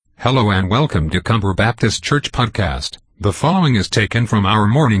Hello and welcome to Cumber Baptist Church Podcast. The following is taken from our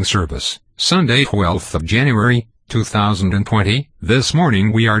morning service, Sunday 12th of January, 2020. This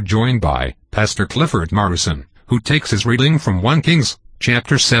morning we are joined by Pastor Clifford Morrison, who takes his reading from 1 Kings,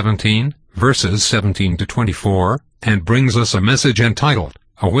 chapter 17, verses 17 to 24, and brings us a message entitled,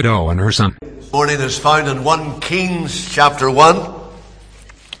 A Widow and Her Son. This morning is found in 1 Kings, chapter 1,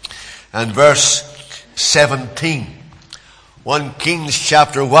 and verse 17. 1 Kings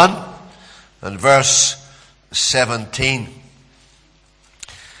chapter 1 and verse 17.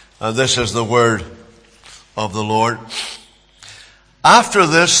 And this is the word of the Lord. After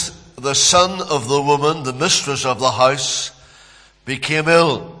this, the son of the woman, the mistress of the house, became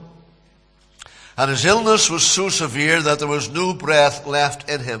ill. And his illness was so severe that there was no breath left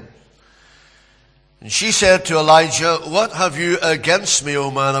in him. And she said to Elijah, "What have you against me, O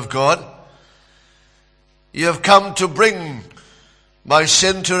man of God? You have come to bring my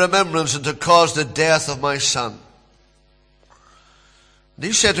sin to remembrance and to cause the death of my son." And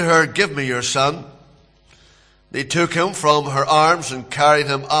he said to her, "Give me your son." And he took him from her arms and carried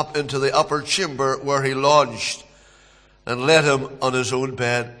him up into the upper chamber where he lodged and laid him on his own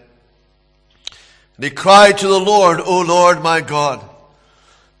bed. And he cried to the Lord, "O Lord my God,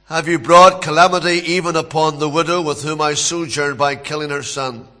 have you brought calamity even upon the widow with whom I sojourned by killing her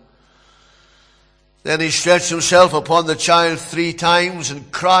son?" Then he stretched himself upon the child 3 times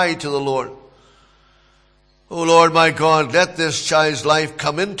and cried to the Lord, "O Lord my God, let this child's life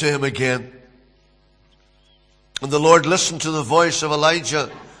come into him again." And the Lord listened to the voice of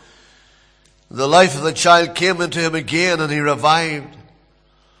Elijah. The life of the child came into him again, and he revived.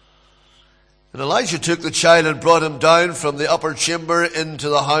 And Elijah took the child and brought him down from the upper chamber into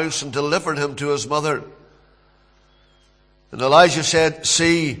the house and delivered him to his mother. And Elijah said,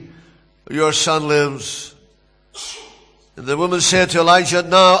 "See, your son lives." And the woman said to Elijah,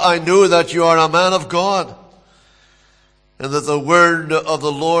 "Now I know that you are a man of God, and that the word of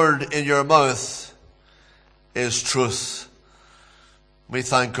the Lord in your mouth is truth." We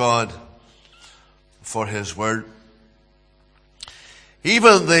thank God for his word.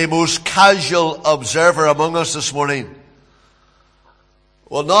 Even the most casual observer among us this morning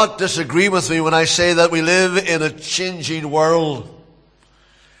will not disagree with me when I say that we live in a changing world,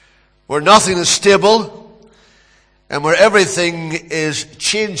 where nothing is stable and where everything is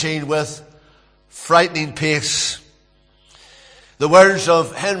changing with frightening pace. The words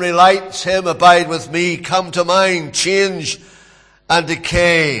of Henry Light's hymn, "Abide with Me," come to mind. Change and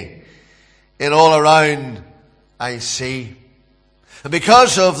decay in all around I see. And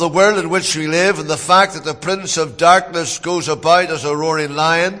because of the world in which we live and the fact that the Prince of Darkness goes about as a roaring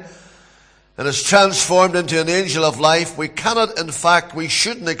lion and is transformed into an angel of life, we cannot, in fact, we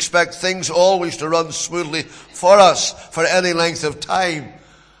shouldn't expect things always to run smoothly for us for any length of time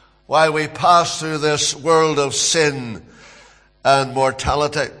while we pass through this world of sin and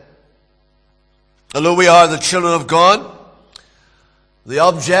mortality. Although we are the children of God, the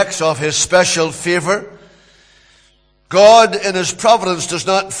objects of his special favor, God in his providence does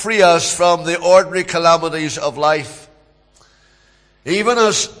not free us from the ordinary calamities of life. Even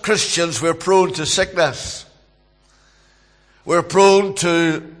as Christians, we're prone to sickness. We're prone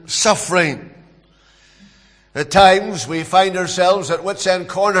to suffering. At times, we find ourselves at wit's end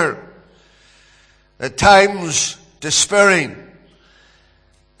corner. At times, despairing.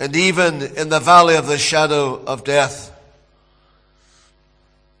 And even in the valley of the shadow of death.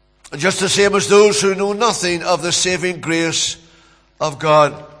 Just the same as those who know nothing of the saving grace of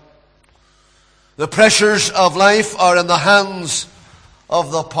God. The pressures of life are in the hands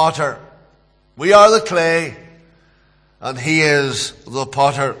of the potter. We are the clay, and he is the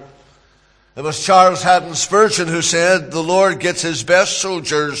potter. It was Charles Haddon Spurgeon who said, "The Lord gets his best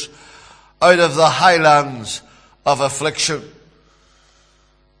soldiers out of the highlands of affliction."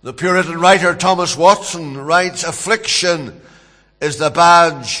 The Puritan writer Thomas Watson writes, "Affliction is the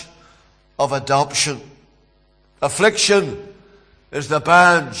badge of adoption." Affliction is the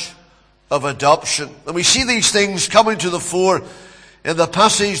badge of adoption. And we see these things coming to the fore in the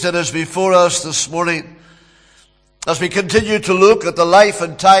passage that is before us this morning, as we continue to look at the life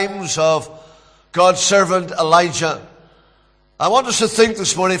and times of God's servant Elijah. I want us to think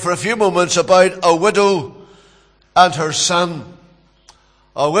this morning for a few moments about a widow and her son.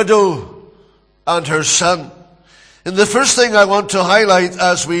 A widow and her son. And the first thing I want to highlight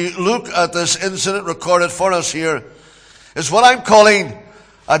as we look at this incident recorded for us here is what I'm calling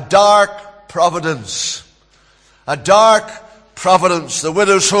a dark providence. A dark providence. The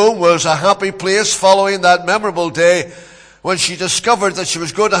widow's home was a happy place following that memorable day when she discovered that she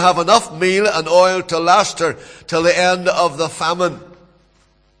was going to have enough meal and oil to last her till the end of the famine.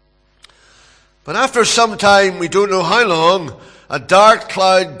 But after some time, we don't know how long, a dark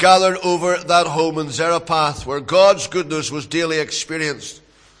cloud gathered over that home in Zarephath where God's goodness was daily experienced.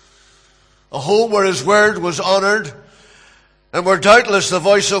 A home where His word was honored and where doubtless the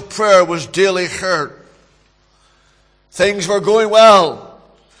voice of prayer was daily heard. Things were going well,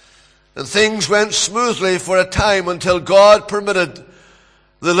 and things went smoothly for a time until God permitted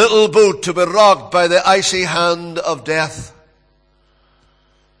the little boat to be rocked by the icy hand of death.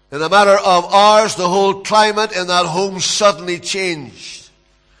 In a matter of hours, the whole climate in that home suddenly changed.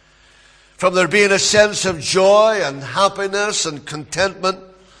 From there being a sense of joy and happiness and contentment,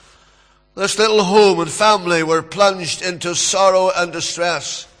 this little home and family were plunged into sorrow and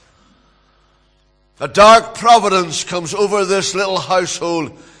distress. A dark providence comes over this little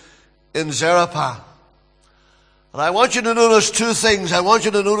household in Zarephath. And I want you to notice two things. I want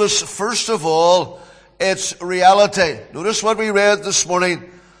you to notice, first of all, its reality. Notice what we read this morning.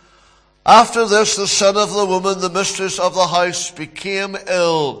 After this, the son of the woman, the mistress of the house, became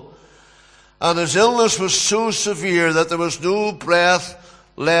ill. And his illness was so severe that there was no breath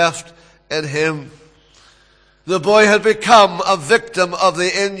left in him. The boy had become a victim of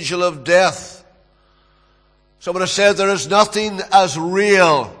the angel of death. Someone has said there is nothing as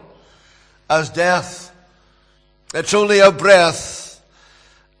real as death. It's only a breath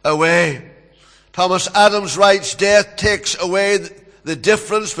away. Thomas Adams writes, death takes away the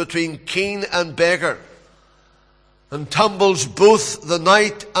difference between king and beggar and tumbles both the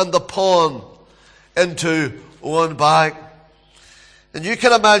knight and the pawn into one bag. And you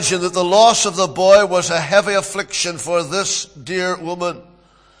can imagine that the loss of the boy was a heavy affliction for this dear woman.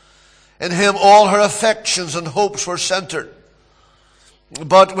 In him all her affections and hopes were centered.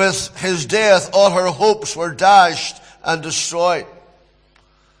 But with his death, all her hopes were dashed and destroyed.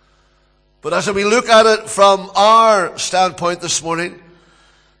 But as we look at it from our standpoint this morning,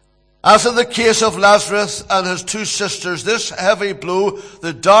 as in the case of Lazarus and his two sisters, this heavy blow,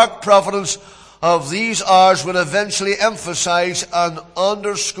 the dark providence of these hours, would eventually emphasize and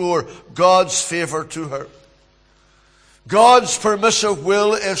underscore God's favor to her. God's permissive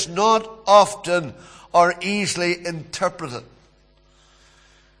will is not often or easily interpreted.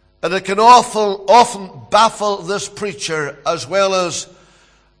 And it can often baffle this preacher as well as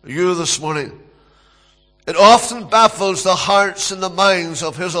you this morning. It often baffles the hearts and the minds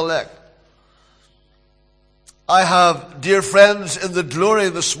of His elect. I have dear friends in the glory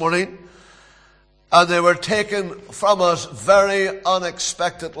this morning, and they were taken from us very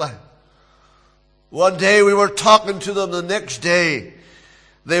unexpectedly. One day we were talking to them, the next day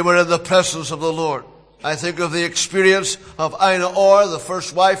they were in the presence of the Lord. I think of the experience of Ina Orr, the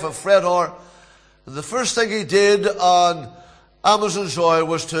first wife of Fred Orr. And the first thing he did on Amazon soil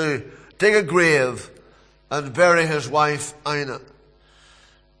was to dig a grave and bury his wife, Ina.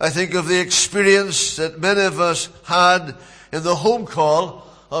 I think of the experience that many of us had in the home call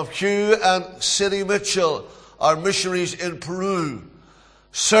of Hugh and Sidney Mitchell, our missionaries in Peru,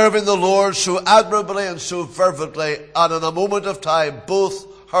 serving the Lord so admirably and so fervently, and in a moment of time,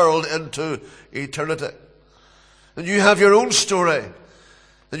 both hurled into eternity. And you have your own story,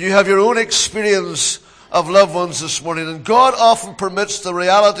 and you have your own experience of loved ones this morning. And God often permits the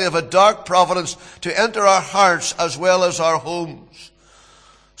reality of a dark providence to enter our hearts as well as our homes.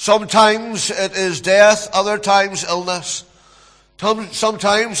 Sometimes it is death, other times illness.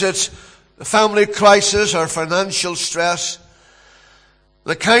 Sometimes it's family crisis or financial stress.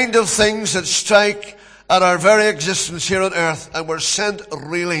 The kind of things that strike at our very existence here on earth, and we're sent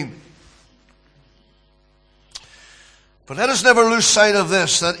reeling. But let us never lose sight of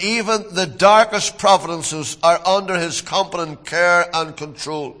this, that even the darkest providences are under His competent care and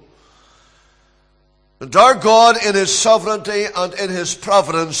control. And our God, in His sovereignty and in His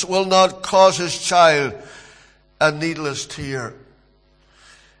providence, will not cause His child a needless tear.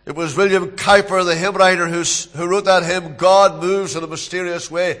 It was William Kuyper, the hymn writer, who wrote that hymn, God moves in a mysterious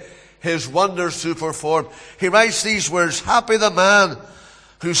way, His wonders to perform. He writes these words, happy the man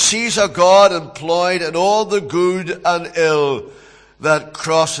who sees a God employed in all the good and ill that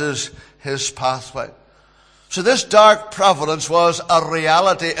crosses his pathway. So this dark providence was a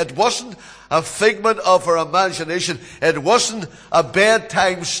reality. It wasn't a figment of her imagination. It wasn't a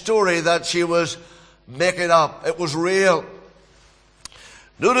bedtime story that she was making up. It was real.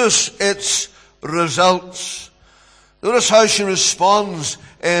 Notice its results. Notice how she responds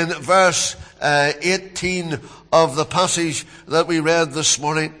in verse 18 of the passage that we read this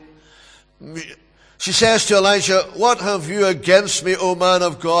morning. She says to Elijah, what have you against me, O man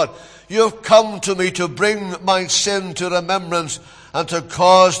of God? You have come to me to bring my sin to remembrance and to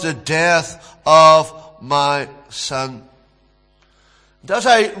cause the death of my son. And as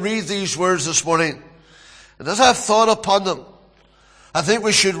I read these words this morning, and as I've thought upon them, I think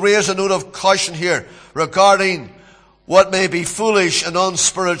we should raise a note of caution here regarding what may be foolish and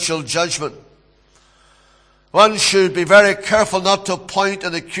unspiritual judgment. One should be very careful not to point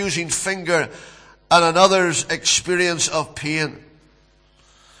an accusing finger at another's experience of pain.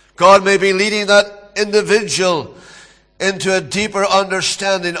 God may be leading that individual into a deeper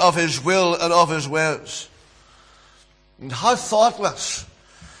understanding of His will and of His ways. And how thoughtless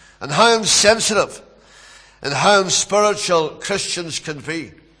and how insensitive and how unspiritual Christians can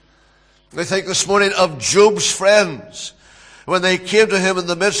be. We think this morning of Job's friends when they came to him in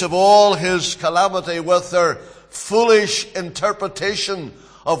the midst of all his calamity with their foolish interpretation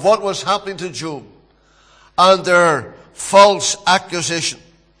of what was happening to Job and their false accusation.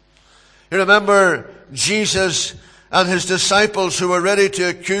 You remember Jesus and his disciples who were ready to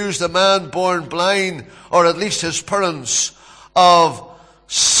accuse the man born blind, or at least his parents, of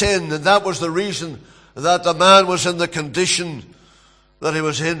sin. And that was the reason that the man was in the condition that he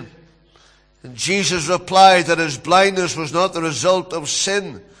was in. And Jesus replied that his blindness was not the result of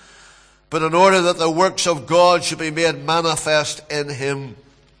sin, but in order that the works of God should be made manifest in him.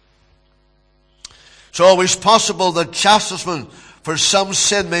 It's always possible that chastisement for some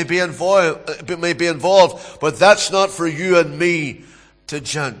sin may be involved, but that's not for you and me to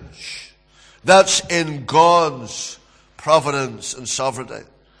judge. That's in God's providence and sovereignty.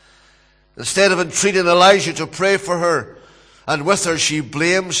 Instead of entreating Elijah to pray for her, and with her she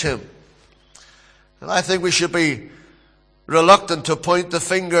blames him. And I think we should be reluctant to point the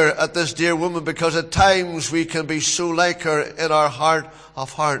finger at this dear woman, because at times we can be so like her in our heart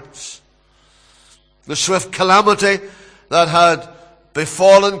of hearts. The swift calamity that had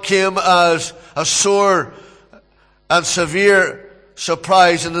befallen came as a sore and severe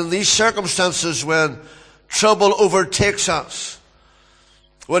surprise. And in these circumstances, when trouble overtakes us,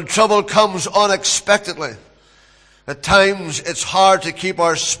 when trouble comes unexpectedly, at times it's hard to keep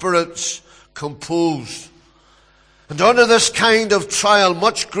our spirits composed. And under this kind of trial,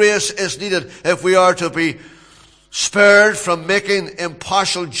 much grace is needed if we are to be spared from making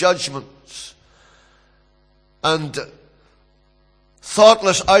impartial judgments and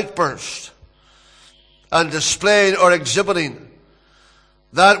thoughtless outbursts and displaying or exhibiting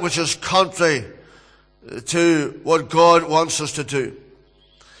that which is contrary to what God wants us to do.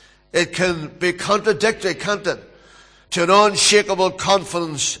 It can be contradictory, can't it, to an unshakable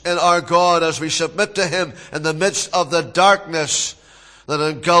confidence in our God as we submit to Him in the midst of the darkness that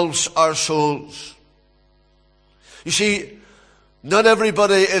engulfs our souls. You see, not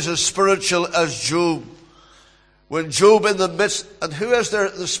everybody is as spiritual as Job. When Job in the midst, and who is there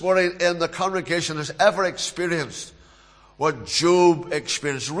this morning in the congregation has ever experienced what Job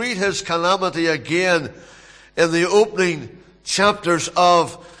experienced? Read his calamity again in the opening chapters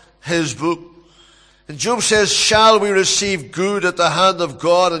of his book. And Job says, shall we receive good at the hand of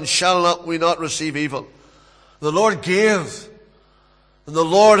God, and shall we not receive evil? The Lord gave, and the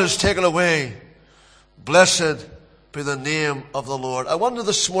Lord has taken away. Blessed be the name of the Lord. I wonder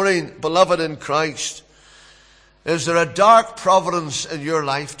this morning, beloved in Christ, is there a dark providence in your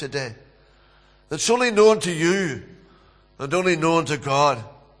life today that's only known to you and only known to God?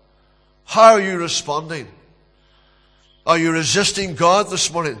 How are you responding? Are you resisting God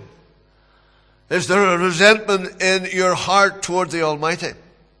this morning? Is there a resentment in your heart toward the Almighty?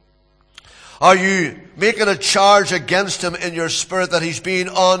 Are you making a charge against Him in your spirit that He's being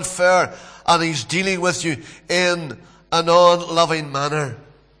unfair and He's dealing with you in an unloving manner?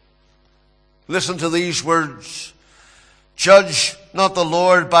 Listen to these words. Judge not the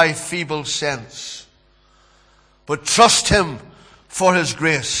Lord by feeble sense, but trust Him for His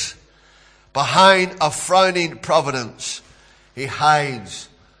grace. Behind a frowning providence, He hides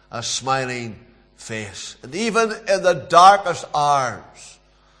a smiling face. And even in the darkest hours,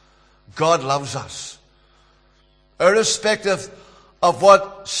 God loves us, irrespective of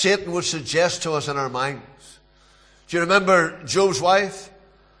what Satan would suggest to us in our minds. Do you remember Job's wife?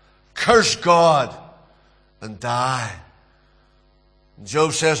 Curse God and die. And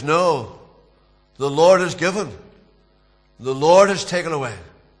Job says, no, the Lord has given, the Lord has taken away.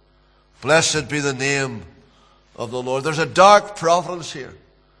 Blessed be the name of the Lord. There's a dark providence here.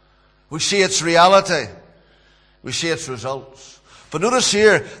 We see its reality. We see its results. But notice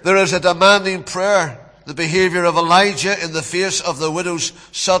here, there is a demanding prayer. The behavior of Elijah in the face of the widow's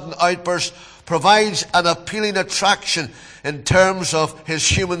sudden outburst provides an appealing attraction in terms of his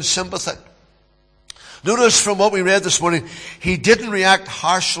human sympathy. Notice from what we read this morning, he didn't react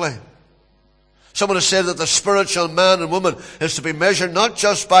harshly. Someone has said that the spiritual man and woman is to be measured not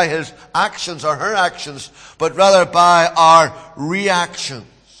just by his actions or her actions, but rather by our reactions.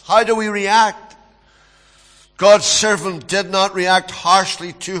 How do we react? God's servant did not react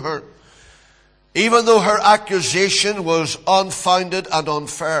harshly to her, even though her accusation was unfounded and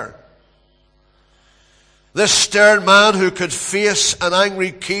unfair. This stern man who could face an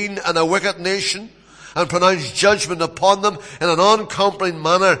angry king and a wicked nation and pronounce judgment upon them in an uncomplaining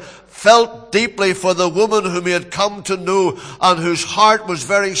manner felt deeply for the woman whom he had come to know and whose heart was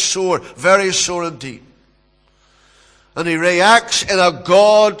very sore indeed. And he reacts in a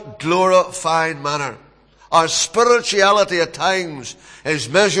God-glorifying manner. Our spirituality at times is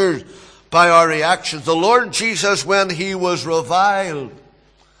measured by our reactions. The Lord Jesus, when he was reviled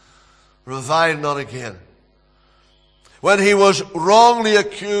not again. When he was wrongly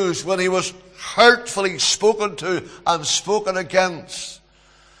accused, when he was hurtfully spoken to and spoken against,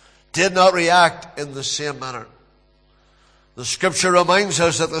 did not react in the same manner. The Scripture reminds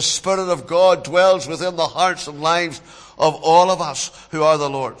us that the Spirit of God dwells within the hearts and lives of all of us who are the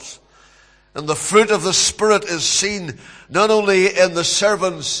Lord's. And the fruit of the Spirit is seen not only in the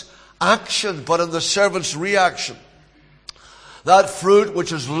servant's action, but in the servant's reaction. That fruit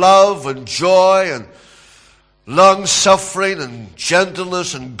which is love and joy and long-suffering and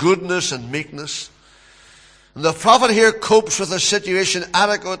gentleness and goodness and meekness. And the prophet here copes with the situation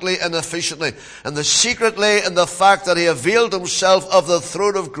adequately and efficiently. And the secret lay in the fact that he availed himself of the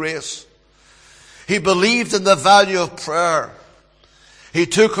throne of grace. He believed in the value of prayer. He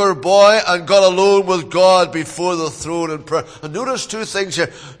took her boy and got alone with God before the throne in prayer. And notice two things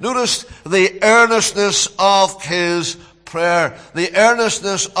here. Notice the earnestness of his prayer. The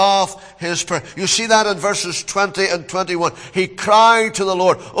earnestness of his prayer. You see that in verses 20 and 21. He cried to the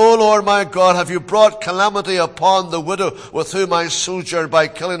Lord, O Lord my God, have you brought calamity upon the widow with whom I sojourned by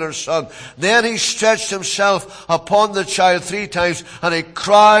killing her son? Then he stretched himself upon the child 3 times, and he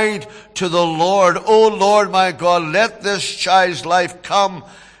cried to the Lord, O Lord my God, let this child's life come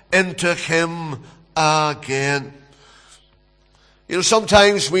into him again. You know,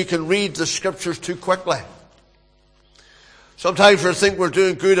 sometimes we can read the Scriptures too quickly. Sometimes we think we're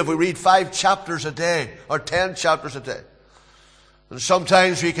doing good if we read 5 chapters a day or 10 chapters a day. And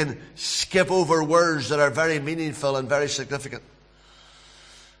sometimes we can skip over words that are very meaningful and very significant.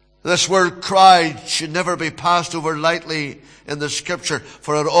 This word cried should never be passed over lightly in the Scripture,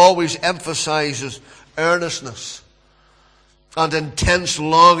 for it always emphasizes earnestness and intense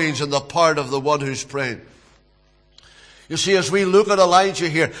longings on the part of the one who's praying. You see, as we look at Elijah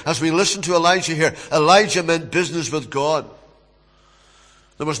here, as we listen to Elijah here, Elijah meant business with God.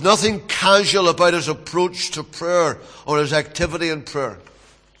 There was nothing casual about his approach to prayer or his activity in prayer.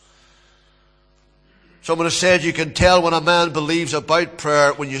 Someone has said you can tell when a man believes about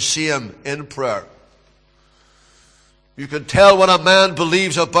prayer when you see him in prayer. You can tell when a man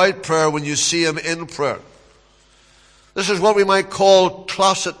believes about prayer when you see him in prayer. This is what we might call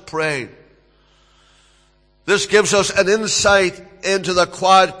closet praying. This gives us an insight into the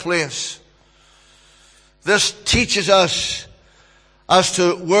quiet place. This teaches us as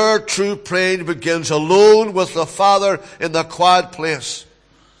to where true praying begins, alone with the Father in the quiet place.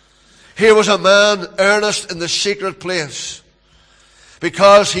 Here was a man earnest in the secret place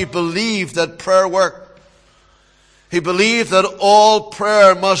because he believed that prayer worked. He believed that all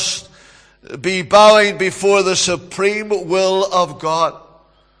prayer must be bowing before the supreme will of God.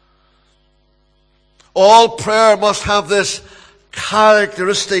 All prayer must have this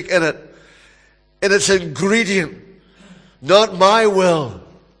characteristic in it, in its ingredient. Not my will,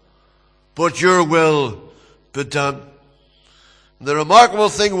 but your will be done. The remarkable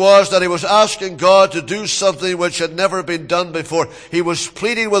thing was that he was asking God to do something which had never been done before. He was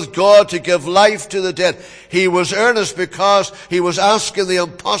pleading with God to give life to the dead. He was earnest because he was asking the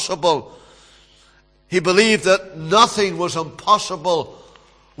impossible. He believed that nothing was impossible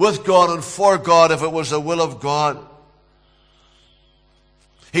with God and for God if it was the will of God.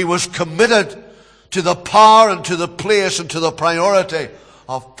 He was committed to the power and to the place and to the priority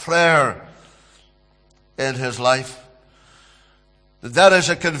of prayer in his life. That is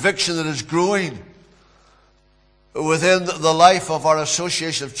a conviction that is growing within the life of our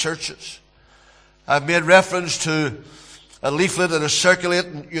association of churches. I've made reference to a leaflet that is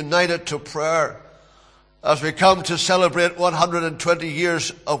circulating, United to Prayer, as we come to celebrate 120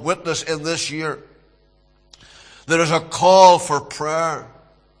 years of witness in this year. There is a call for prayer.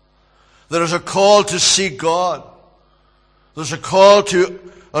 There is a call to seek God. There's a call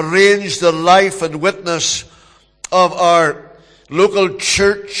to arrange the life and witness of our local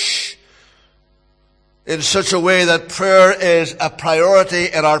church in such a way that prayer is a priority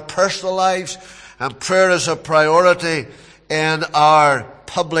in our personal lives And prayer is a priority in our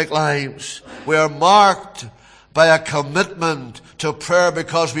public lives. We are marked by a commitment to prayer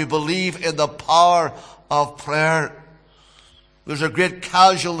because we believe in the power of prayer. There's a great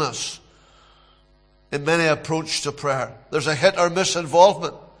casualness in many approach to prayer. There's a hit or miss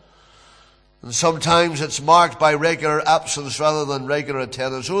involvement. And sometimes it's marked by regular absence rather than regular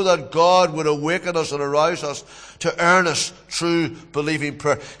attendance. Oh, that God would awaken us and arouse us to earnest, true, believing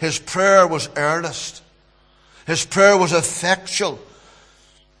prayer. His prayer was earnest. His prayer was effectual.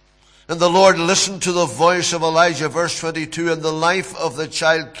 And the Lord listened to the voice of Elijah, verse 22, and the life of the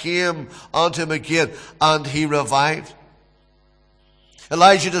child came unto him again, and he revived.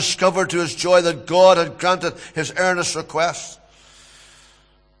 Elijah discovered to his joy that God had granted his earnest request.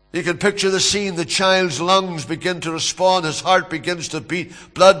 You can picture the scene. The child's lungs begin to respond. His heart begins to beat.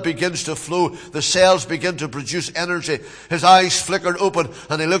 Blood begins to flow. The cells begin to produce energy. His eyes flickered open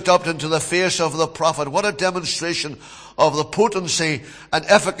and he looked up into the face of the prophet. What a demonstration of the potency and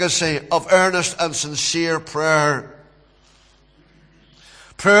efficacy of earnest and sincere prayer.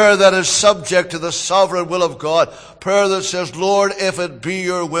 Prayer that is subject to the sovereign will of God. Prayer that says, Lord, if it be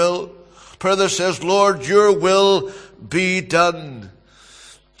your will. Prayer that says, Lord, your will be done.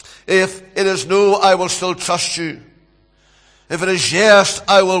 If it is no, I will still trust you. If it is yes,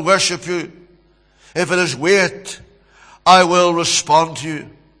 I will worship you. If it is wait, I will respond to you.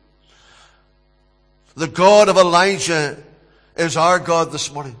 The God of Elijah is our God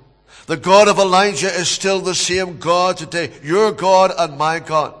this morning. The God of Elijah is still the same God today. Your God and my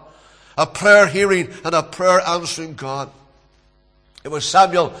God. A prayer hearing and a prayer answering God. It was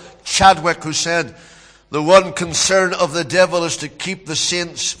Samuel Chadwick who said, the one concern of the devil is to keep the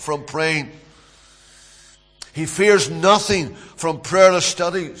saints from praying. He fears nothing from prayerless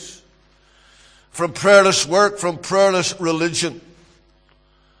studies, from prayerless work, from prayerless religion.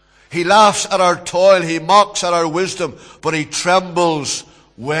 He laughs at our toil, he mocks at our wisdom, but he trembles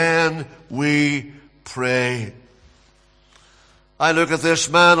when we pray. I look at this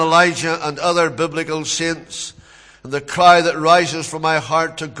man, Elijah, and other biblical saints, and the cry that rises from my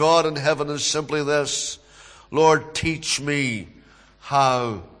heart to God in heaven is simply this: Lord, teach me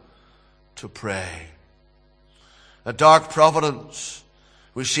how to pray. A dark providence.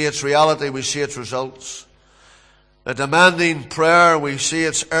 We see its reality, we see its results. A demanding prayer, we see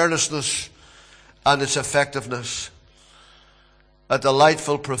its earnestness and its effectiveness. A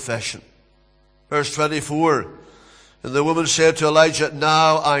delightful profession. Verse 24, and the woman said to Elijah,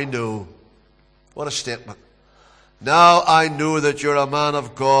 now I know. What a statement. Now I know that you're a man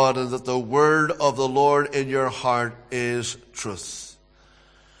of God and that the word of the Lord in your heart is truth.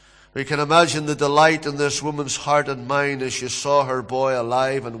 We can imagine the delight in this woman's heart and mind as she saw her boy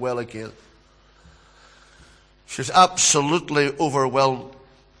alive and well again. She's absolutely overwhelmed.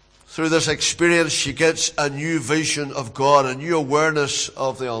 Through this experience, she gets a new vision of God, a new awareness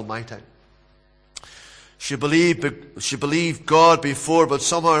of the Almighty. She believed God before, but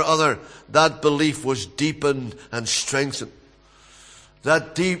somehow or other that belief was deepened and strengthened.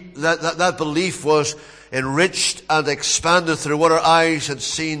 That belief was enriched and expanded through what her eyes had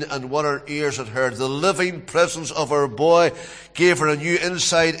seen and what her ears had heard. The living presence of her boy gave her a new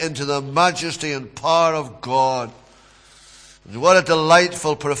insight into the majesty and power of God. And what a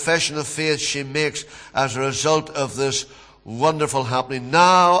delightful profession of faith she makes as a result of this wonderful happening.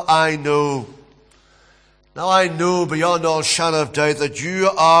 Now I know beyond all shadow of doubt that you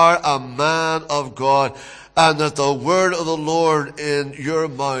are a man of God and that the word of the Lord in your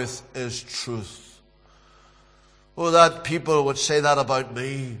mouth is truth. Oh, that people would say that about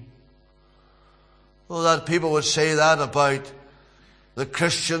me. Oh, that people would say that about the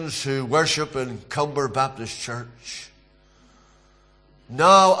Christians who worship in Cumber Baptist Church.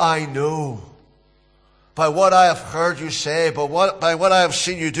 Now I know, by what I have heard you say, by what I have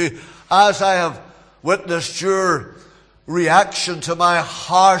seen you do, as I have witnessed your reaction to my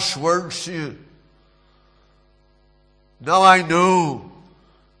harsh words to you. Now I know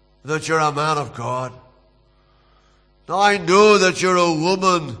that you're a man of God. Now I know that you're a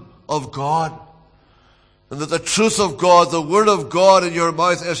woman of God. And that the truth of God, the word of God in your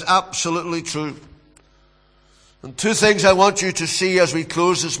mouth is absolutely true. And two things I want you to see as we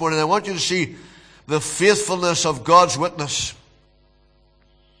close this morning. I want you to see the faithfulness of God's witness.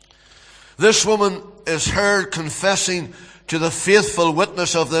 This woman is heard confessing to the faithful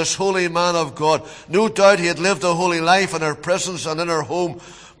witness of this holy man of God. No doubt he had lived a holy life in her presence and in her home,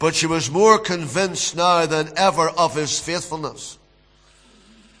 but she was more convinced now than ever of his faithfulness.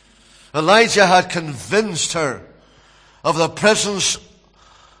 Elijah had convinced her of the presence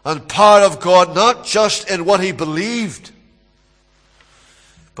and power of God, not just in what he believed,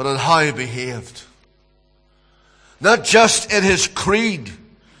 but in how he behaved. not just in his creed,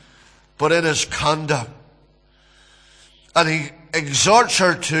 but in his conduct. And he exhorts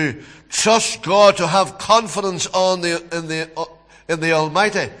her to trust God, to have confidence in the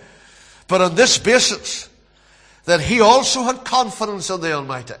Almighty. But on this basis, that he also had confidence in the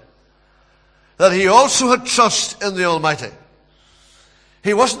Almighty. That he also had trust in the Almighty.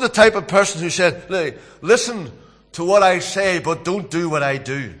 He wasn't the type of person who said, listen to what I say, but don't do what I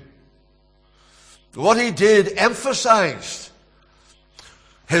do. What he did emphasized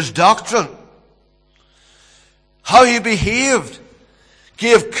his doctrine. How he behaved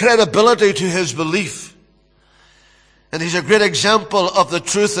gave credibility to his belief. And he's a great example of the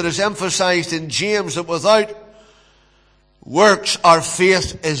truth that is emphasized in James, that without works our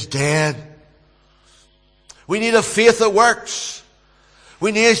faith is dead. We need a faith that works.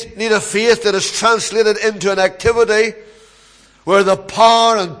 We need a faith that is translated into an activity where the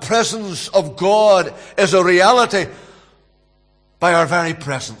power and presence of God is a reality by our very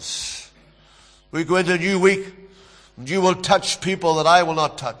presence. We go into a new week, and you will touch people that I will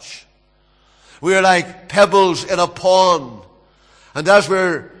not touch. We are like pebbles in a pond, and as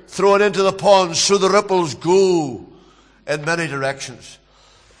we're thrown into the pond, so the ripples go in many directions.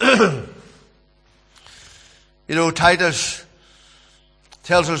 Titus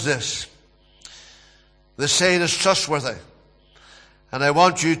tells us this. The saying is trustworthy. And I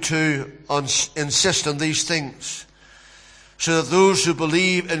want you to insist on these things, so that those who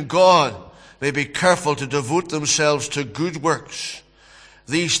believe in God may be careful to devote themselves to good works.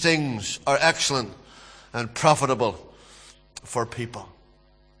 These things are excellent and profitable for people.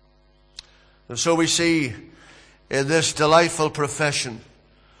 And so we see in this delightful profession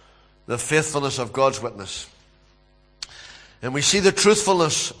the faithfulness of God's witness. And we see the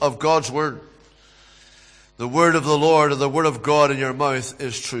truthfulness of God's word. The word of the Lord and the word of God in your mouth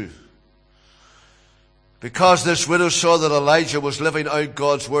is true. Because this widow saw that Elijah was living out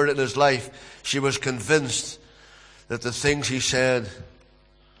God's word in his life, she was convinced that the things he said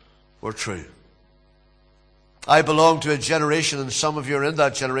were true. I belong to a generation, and some of you are in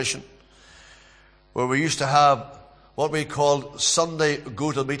that generation, where we used to have what we called Sunday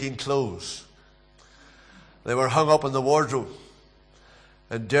go-to-meeting clothes. They were hung up in the wardrobe.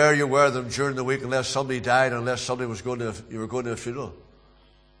 And dare you wear them during the week unless somebody died, unless somebody was you were going to a funeral.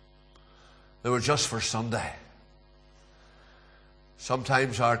 They were just for Sunday.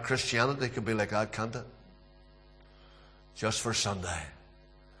 Sometimes our Christianity can be like that, can't it? Just for Sunday.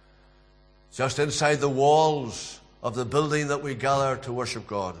 Just inside the walls of the building that we gather to worship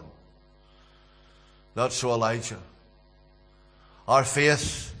God in. Not so Elijah. Our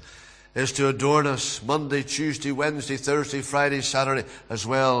faith is to adorn us Monday, Tuesday, Wednesday, Thursday, Friday, Saturday, as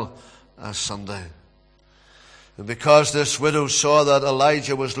well as Sunday. And because this widow saw that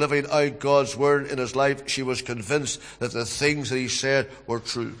Elijah was living out God's word in his life, she was convinced that the things that he said were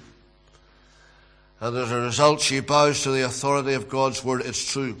true. And as a result, she bows to the authority of God's word.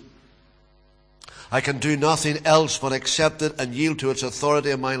 It's true. I can do nothing else but accept it and yield to its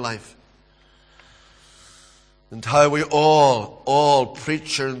authority in my life. And how we all,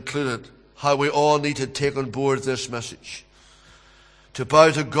 preacher included, how we all need to take on board this message. To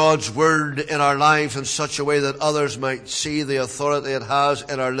bow to God's word in our lives in such a way that others might see the authority it has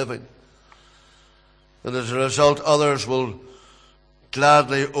in our living. And as a result, others will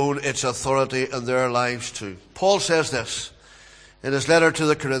gladly own its authority in their lives too. Paul says this in his letter to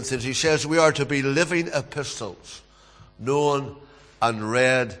the Corinthians. He says, we are to be living epistles, known and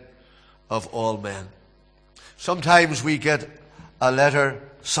read of all men. Sometimes we get a letter,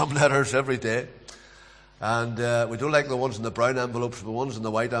 some letters every day, and we don't like the ones in the brown envelopes, but the ones in the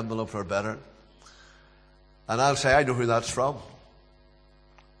white envelope are better. And I'll say, I know who that's from.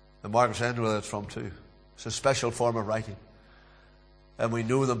 And Mark will say, I know who that's from too. It's a special form of writing. And we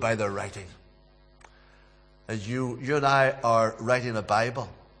know them by their writing. And you and I are writing a Bible.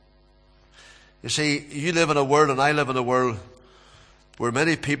 You see, you live in a world and I live in a world where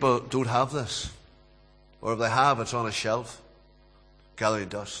many people don't have this. Or if they have, it's on a shelf, gathering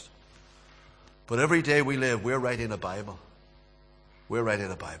dust. But every day we live, we're writing a Bible. We're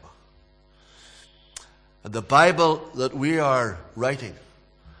writing a Bible. And the Bible that we are writing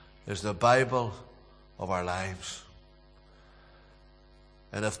is the Bible of our lives.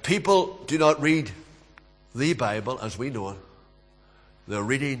 And if people do not read the Bible as we know it, they're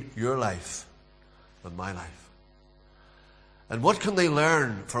reading your life and my life. And what can they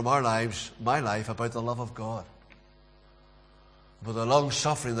learn from our lives, my life, about the love of God? About the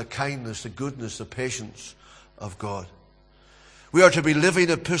long-suffering, the kindness, the goodness, the patience of God. We are to be living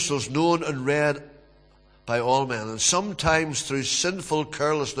epistles known and read by all men. And sometimes through sinful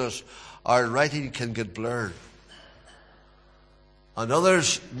carelessness, our writing can get blurred. And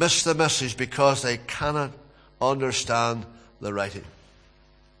others miss the message because they cannot understand the writing.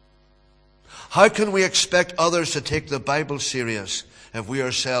 How can we expect others to take the Bible serious if we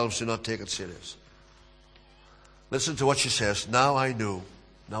ourselves do not take it serious? Listen to what she says. Now I know.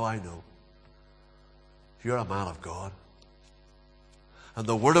 You're a man of God. And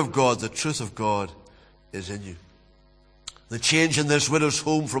the Word of God, the truth of God, is in you. The change in this widow's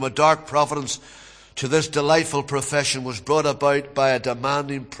home from a dark providence to this delightful profession was brought about by a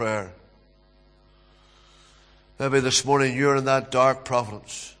demanding prayer. Maybe this morning you're in that dark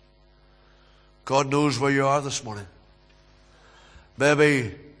providence. God knows where you are this morning.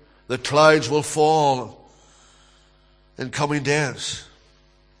 Maybe the clouds will fall in coming days.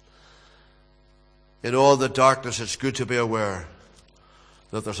 In all the darkness, it's good to be aware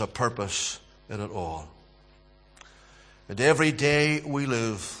that there's a purpose in it all. And every day we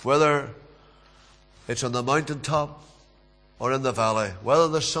live, whether it's on the mountaintop or in the valley, whether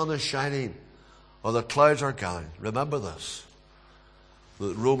the sun is shining or the clouds are gathering, remember this,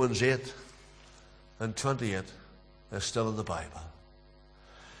 that Romans 8 and 28 is still in the Bible.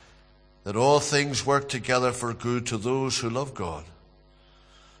 That all things work together for good to those who love God,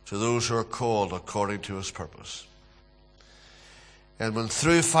 to those who are called according to His purpose. And when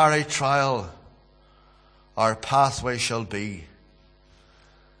through fiery trial our pathway shall be,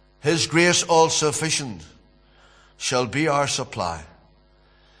 His grace all sufficient shall be our supply.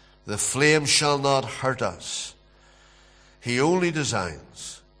 The flame shall not hurt us. He only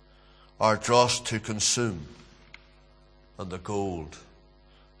designs our dross to consume and the gold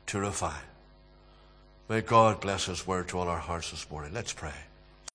to refine. May God bless His word to all our hearts this morning. Let's pray.